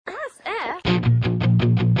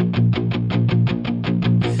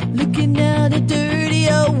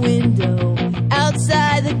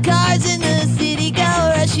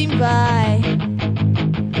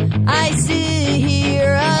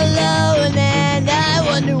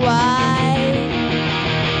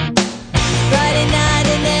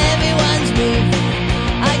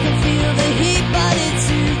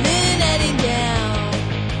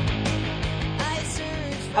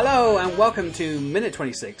welcome to minute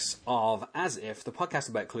 26 of As If, the podcast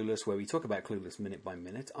about Clueless, where we talk about Clueless minute by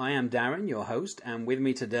minute. I am Darren, your host, and with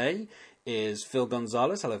me today is Phil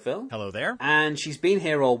Gonzalez. Hello, Phil. Hello there. And she's been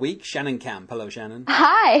here all week, Shannon Camp. Hello, Shannon.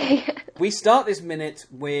 Hi. We start this minute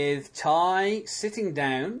with Ty sitting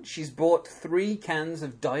down. She's bought 3 cans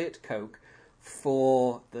of Diet Coke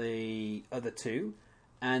for the other 2.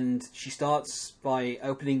 And she starts by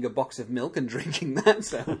opening a box of milk and drinking that,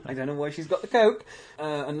 so I don't know why she's got the Coke,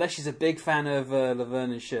 unless she's a big fan of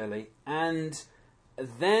Laverne and Shirley. And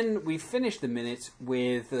then we finish the minute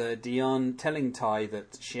with Dion telling Ty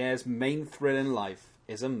that Cher's main thrill in life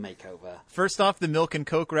is a makeover. First off, the milk and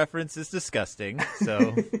Coke reference is disgusting,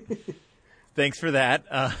 so thanks for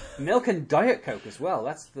that. Milk and Diet Coke as well,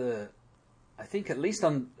 that's the... I think at least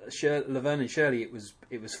on Laverne and Shirley, it was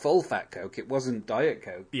full fat Coke. It wasn't Diet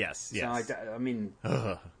Coke. Yes. So I mean,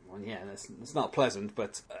 well, yeah, that's not pleasant.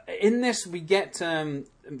 But in this, we get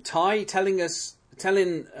Ty telling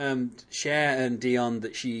Cher and Dion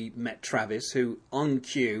that she met Travis, who on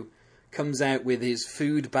cue comes out with his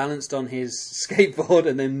food balanced on his skateboard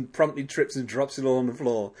and then promptly trips and drops it all on the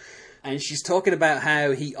floor. And she's talking about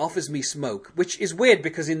how he offers me smoke, which is weird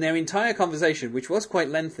because in their entire conversation, which was quite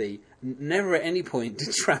lengthy, never at any point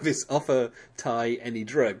did Travis offer Ty any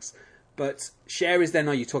drugs. But Cher is then,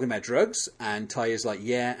 are you talking about drugs? And Ty is like,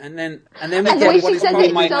 yeah. And then we get what is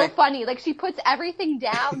probably my... It's so funny. Like, she puts everything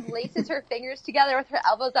down, laces her fingers together with her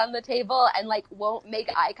elbows on the table, and, like, won't make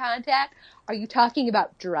eye contact. Are you talking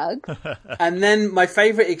about drugs? And then my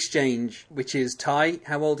favourite exchange, which is, Ty,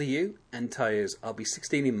 how old are you? And Ty is, I'll be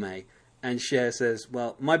 16 in May. And Cher says,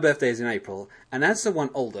 well, my birthday is in April, and as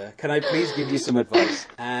someone older, can I please give you some advice?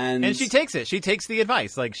 And she takes it. She takes the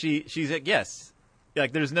advice. Like, she's like, yes.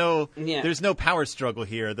 Like, there's no power struggle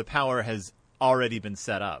here. The power has already been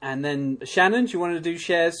set up. And then, Shannon, do you want to do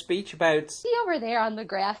Cher's speech about... See over there on the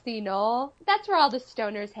grassy knoll? That's where all the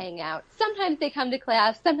stoners hang out. Sometimes they come to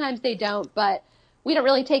class, sometimes they don't, but we don't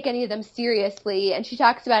really take any of them seriously. And she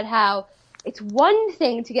talks about how it's one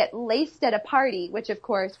thing to get laced at a party, which, of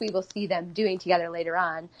course, we will see them doing together later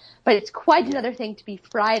on, but it's quite another thing to be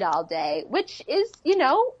fried all day, which is,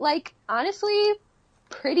 honestly,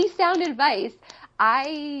 pretty sound advice.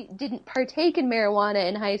 I didn't partake in marijuana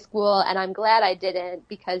in high school, and I'm glad I didn't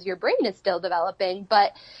because your brain is still developing,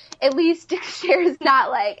 but at least Cher's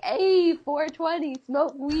not like, hey, 420,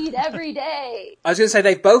 smoke weed every day. I was going to say,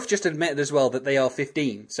 they've both just admitted as well that they are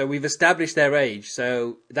 15, so we've established their age,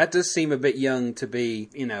 so that does seem a bit young to be,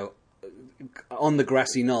 on the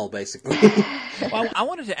grassy knoll, basically. Well, I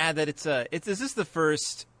wanted to add that this is the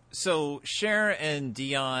first... So Cher and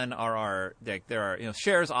Dion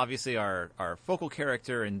Cher's obviously our focal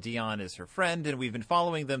character and Dion is her friend, and we've been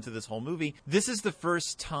following them through this whole movie. This is the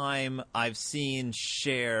first time I've seen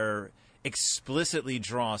Cher explicitly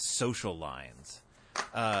draw social lines.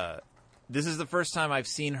 This is the first time I've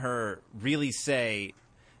seen her really say,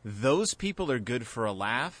 those people are good for a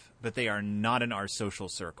laugh, but they are not in our social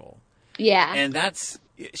circle. Yeah. And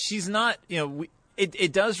she's not,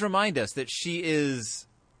 it does remind us that she is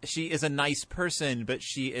a nice person, but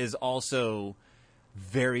she is also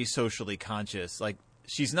very socially conscious. Like,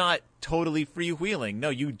 she's not totally freewheeling. No,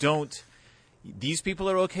 you don't. These people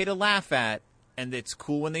are okay to laugh at, and it's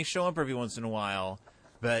cool when they show up every once in a while,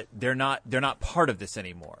 but they're not part of this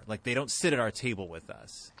anymore. Like, they don't sit at our table with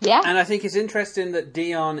us. Yeah. And I think it's interesting that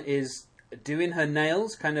Dion is doing her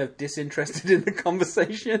nails, kind of disinterested in the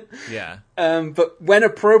conversation. Yeah. But when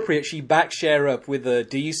appropriate, she backs Cher up with a,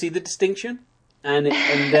 do you see the distinction? And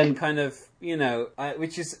then kind of,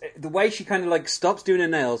 which is the way she kind of like stops doing her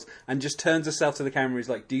nails and just turns herself to the camera is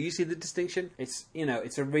like, do you see the distinction? It's,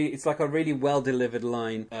 it's like a really well delivered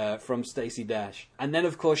line from Stacey Dash. And then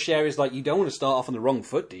of course Cher is like, you don't want to start off on the wrong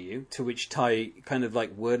foot, do you? To which Ty kind of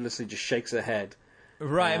like wordlessly just shakes her head.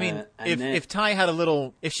 Right. I mean, if Ty had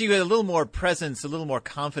if she had a little more presence, a little more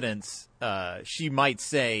confidence, she might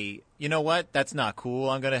say, you know what? That's not cool.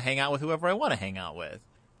 I'm going to hang out with whoever I want to hang out with.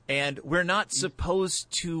 And we're not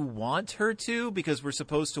supposed to want her to, because we're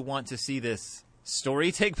supposed to want to see this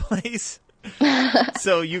story take place.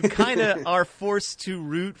 So you kind of are forced to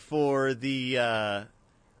root for the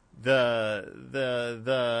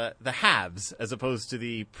haves as opposed to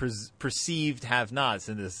the perceived have-nots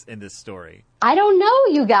in this story. I don't know,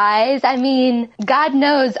 you guys. I mean, God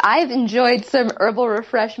knows I've enjoyed some herbal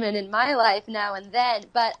refreshment in my life now and then,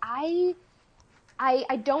 but I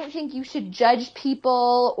don't think you should judge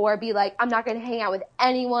people or be like, I'm not going to hang out with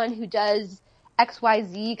anyone who does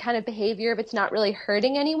XYZ kind of behavior if it's not really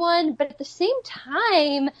hurting anyone. But at the same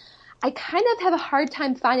time, I kind of have a hard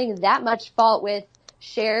time finding that much fault with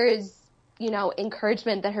Cher's,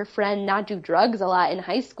 encouragement that her friend not do drugs a lot in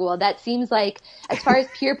high school. That seems like, as far as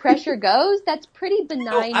peer pressure goes, that's pretty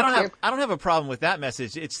benign. I don't have a problem with that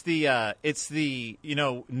message. It's the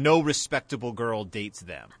no respectable girl dates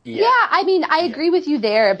them. Yeah, I mean, I agree with you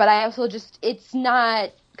there, but I also it's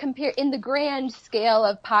not in the grand scale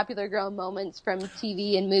of popular girl moments from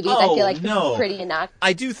TV and movies. I feel like this is pretty innocuous.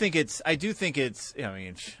 I do think it's. I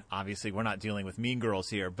mean, obviously we're not dealing with Mean Girls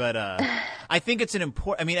here, but I think it's an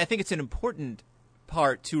important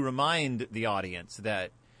part to remind the audience that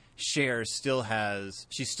Cher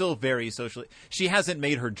she's still very socially, she hasn't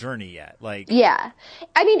made her journey yet. Yeah.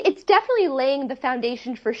 I mean, it's definitely laying the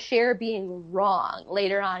foundation for Cher being wrong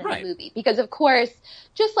later on in the movie. Because, of course,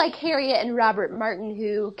 just like Harriet and Robert Martin,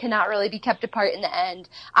 who cannot really be kept apart in the end,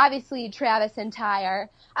 obviously Travis and Ty are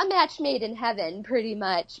a match made in heaven, pretty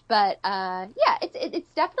much. But,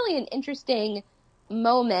 it's definitely an interesting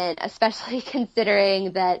moment, especially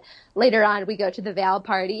considering that later on we go to the Val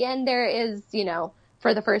party and there is,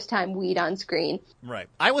 for the first time, weed on screen. Right.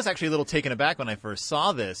 I was actually a little taken aback when I first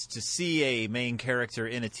saw this to see a main character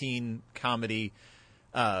in a teen comedy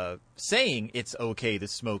saying it's okay to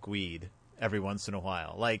smoke weed every once in a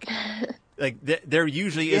while. There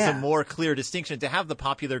usually is a more clear distinction to have the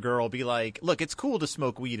popular girl be like, look, it's cool to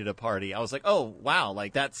smoke weed at a party. I was like, oh, wow,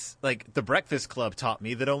 that's the Breakfast Club taught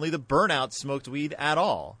me that only the burnouts smoked weed at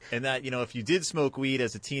all. And that, if you did smoke weed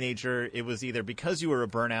as a teenager, it was either because you were a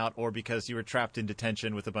burnout or because you were trapped in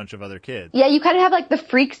detention with a bunch of other kids. Yeah, you kind of have the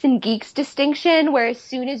freaks and geeks distinction where as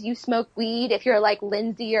soon as you smoke weed, if you're like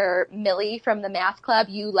Lindsay or Millie from the math club,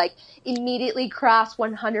 you immediately cross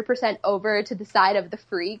 100% over to the side of the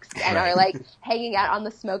freaks and are hanging out on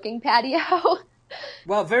the smoking patio.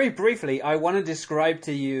 Well, very briefly, I want to describe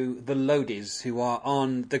to you the Lodies who are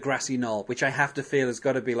on the grassy knoll, which I have to feel has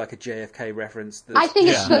got to be like a JFK reference. I think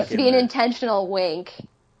it's supposed to be an intentional wink.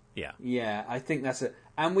 Yeah. Yeah, I think that's it.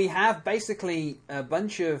 And we have basically a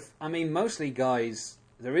bunch of, mostly guys.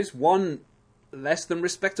 There is one less than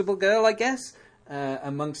respectable girl, I guess,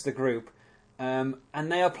 amongst the group. And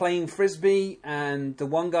they are playing frisbee, and the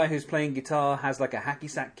one guy who's playing guitar has a hacky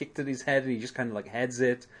sack kicked at his head, and he just kind of heads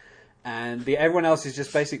it. And everyone else is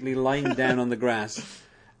just basically lying down on the grass.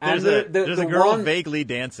 And there's a girl vaguely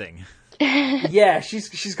dancing. Yeah,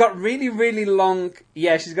 she's got really, really long.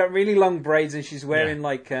 Yeah, she's got really long braids, and she's wearing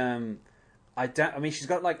she's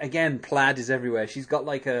got again, plaid is everywhere. She's got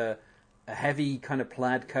a heavy kind of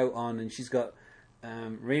plaid coat on, and she's got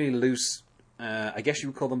really loose. I guess you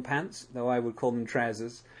would call them pants, though I would call them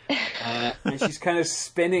trousers. And she's kind of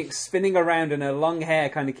spinning around, and her long hair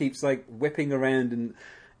kind of keeps whipping around. And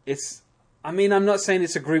I'm not saying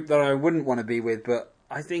it's a group that I wouldn't want to be with, but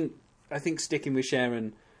I think sticking with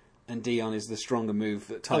Sharon and Dion is the stronger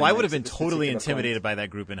move. I would have been totally intimidated by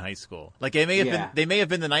that group in high school. They may have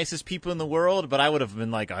been the nicest people in the world, but I would have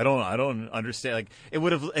been I don't understand.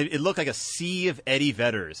 It looked like a sea of Eddie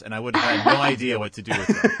Vedders, and I would have had no idea what to do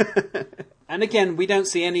with them. And again, we don't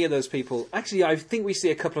see any of those people. Actually, I think we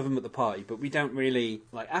see a couple of them at the party, but we don't really,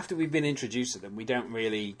 after we've been introduced to them, we don't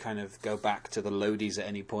really kind of go back to the Lodies at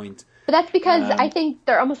any point. But that's because I think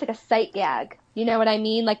they're almost like a sight gag. You know what I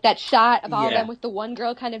mean? That shot of all of them with the one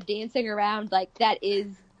girl kind of dancing around, that is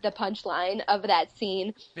the punchline of that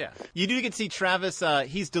scene. Yeah. You do get to see Travis,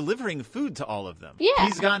 he's delivering food to all of them. Yeah.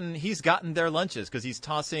 He's gotten their lunches because he's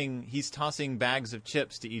tossing bags of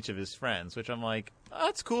chips to each of his friends, which I'm like, oh,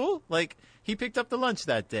 that's cool. He picked up the lunch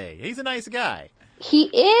that day. He's a nice guy. He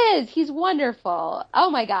is. He's wonderful. Oh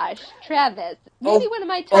my gosh. Travis. Maybe one of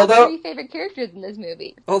my top 3 favorite characters in this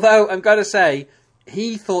movie. Although, I've got to say,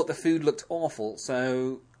 he thought the food looked awful,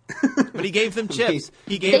 so... But he gave them chips.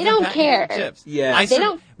 They don't care. Chips. Yeah.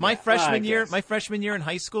 My freshman year in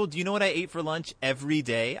high school, do you know what I ate for lunch every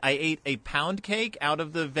day? I ate a pound cake out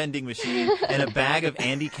of the vending machine and a bag of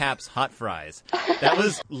Andy Capp's hot fries. That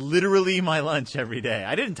was literally my lunch every day.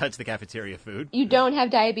 I didn't touch the cafeteria food. You don't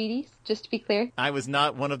have diabetes, just to be clear? I was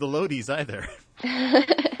not one of the Lodies either.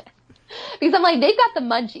 Because I'm they've got the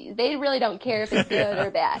munchies. They really don't care if it's good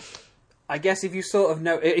or bad. I guess if you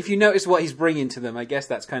if you notice what he's bringing to them, I guess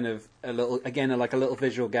that's kind of a little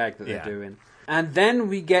visual gag that they're doing. And then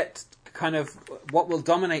we get kind of what will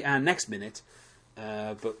dominate our next minute,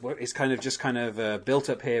 but it's kind of built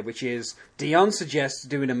up here, which is Dion suggests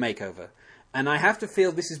doing a makeover. And I have to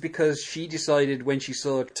feel this is because she decided when she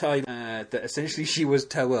saw Ty that essentially she was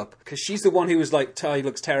toe up. Because she's the one who was like, Ty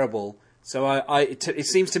looks terrible. So it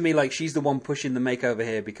seems to me like she's the one pushing the makeover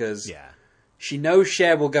here because... Yeah. She knows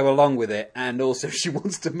Cher will go along with it, and also she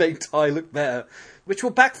wants to make Ty look better, which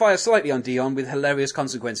will backfire slightly on Dion with hilarious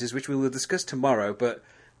consequences, which we will discuss tomorrow. But,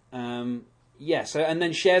 and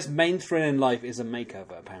then Cher's main thrill in life is a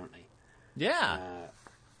makeover, apparently. Yeah.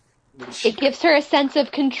 It gives her a sense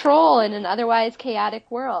of control in an otherwise chaotic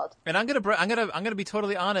world. And I'm gonna be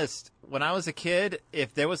totally honest. When I was a kid,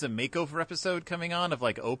 if there was a makeover episode coming on of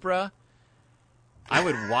like Oprah, I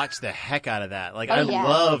would watch the heck out of that. Like I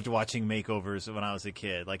loved watching makeovers when I was a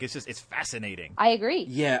kid. Like it's fascinating. I agree.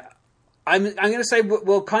 Yeah. I'm going to say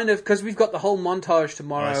we'll kind of, because we've got the whole montage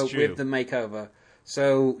tomorrow with the makeover.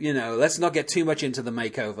 So, let's not get too much into the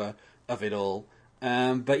makeover of it all.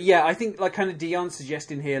 But yeah, I think like kind of Dion's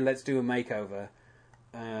suggesting here, let's do a makeover.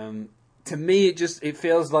 To me, it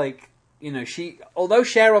feels like, although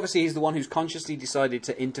Cher obviously is the one who's consciously decided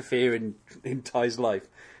to interfere in Ty's life,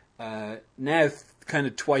 now kind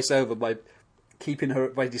of twice over by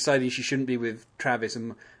deciding she shouldn't be with Travis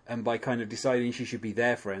and by kind of deciding she should be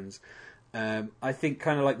their friends. I think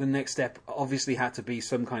kind of like the next step obviously had to be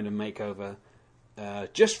some kind of makeover.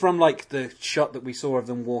 Just from like the shot that we saw of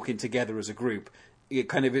them walking together as a group,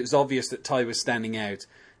 it was obvious that Ty was standing out,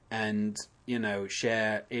 and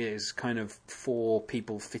Cher is kind of for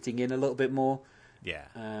people fitting in a little bit more. Yeah.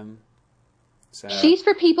 So she's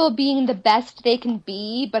for people being the best they can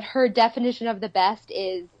be, but her definition of the best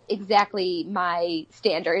is exactly my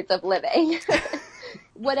standards of living.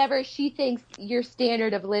 Whatever she thinks your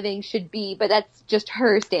standard of living should be, but that's just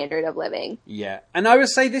her standard of living. Yeah. And I would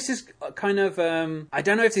say this is kind of, I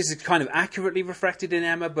don't know if this is kind of accurately reflected in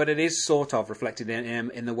Emma, but it is sort of reflected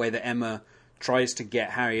in the way that Emma tries to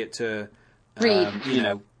get Harriet to,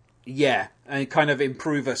 and kind of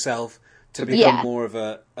improve herself to become more of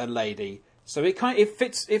a lady. So it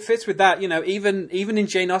fits with that, even in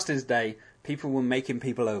Jane Austen's day, people were making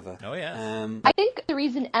people over. Oh, yeah. I think the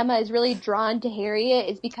reason Emma is really drawn to Harriet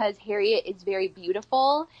is because Harriet is very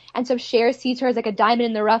beautiful. And so Cher sees her as like a diamond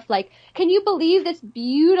in the rough. Like, can you believe this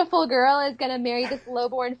beautiful girl is going to marry this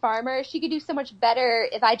lowborn farmer? She could do so much better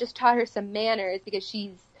if I just taught her some manners because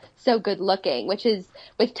she's so good looking. Which is,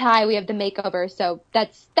 with Ty, we have the makeover. So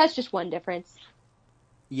that's just one difference.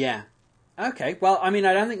 Yeah. Okay, well, I mean,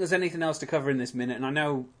 I don't think there's anything else to cover in this minute, and I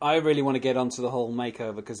know I really want to get onto the whole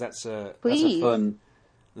makeover, because that's a fun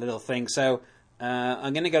little thing. So,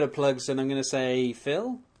 I'm going to go to plugs, and I'm going to say,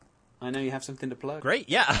 Phil, I know you have something to plug. Great,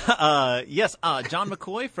 yeah. Yes, John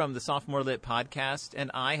McCoy from the Sophomore Lit podcast and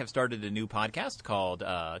I have started a new podcast called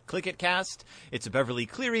Click It Cast. It's a Beverly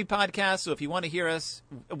Cleary podcast, so if you want to hear us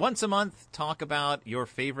once a month talk about your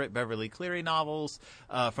favorite Beverly Cleary novels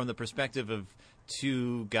from the perspective of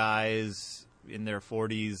two guys in their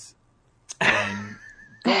 40s, and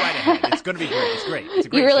go right ahead. It's going to be great. It's great. It's a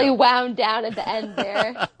great You really show. wound down at the end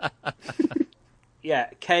there. Yeah,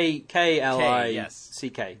 Klick. Yes.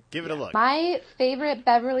 Give it a look. My favorite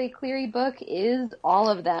Beverly Cleary book is all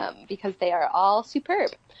of them because they are all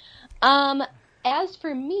superb. As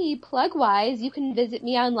for me, plug-wise, you can visit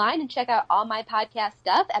me online and check out all my podcast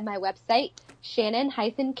stuff at my website,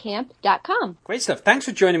 shannon-camp.com. Great stuff. Thanks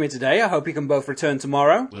for joining me today. I hope you can both return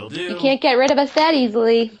tomorrow. Will do. You can't get rid of us that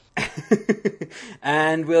easily.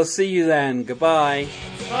 And we'll see you then. Goodbye.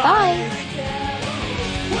 Bye.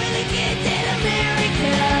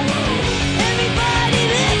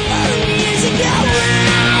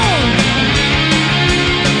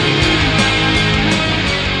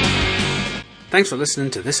 Thanks for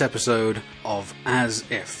listening to this episode of As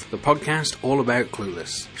If, the podcast all about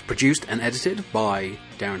Clueless. It's produced and edited by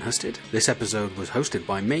Darren Husted. This episode was hosted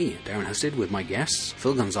by me, Darren Husted, with my guests,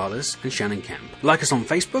 Phil Gonzalez and Shannon Camp. Like us on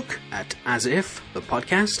Facebook at As If, the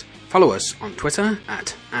podcast. Follow us on Twitter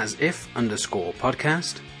at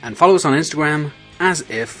asif_podcast. And follow us on Instagram, As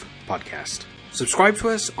If Podcast. Subscribe to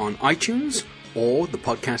us on iTunes or the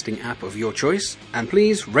podcasting app of your choice. And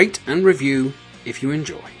please rate and review if you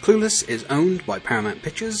enjoy. Clueless is owned by Paramount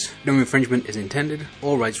Pictures. No infringement is intended.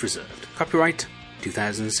 All rights reserved. Copyright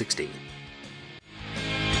 2016.